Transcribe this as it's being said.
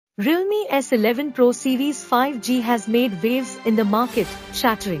Realme S11 Pro Series 5G has made waves in the market,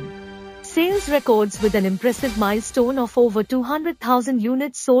 shattering sales records with an impressive milestone of over 200,000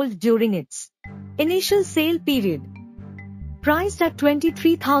 units sold during its initial sale period. Priced at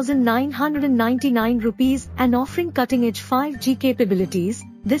 23,999 rupees and offering cutting-edge 5G capabilities,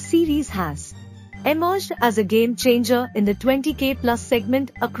 this series has emerged as a game-changer in the 20K plus segment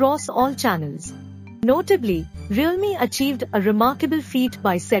across all channels. Notably, Realme achieved a remarkable feat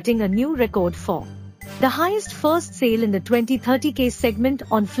by setting a new record for the highest first sale in the 20-30K segment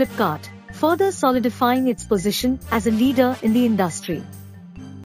on Flipkart, further solidifying its position as a leader in the industry.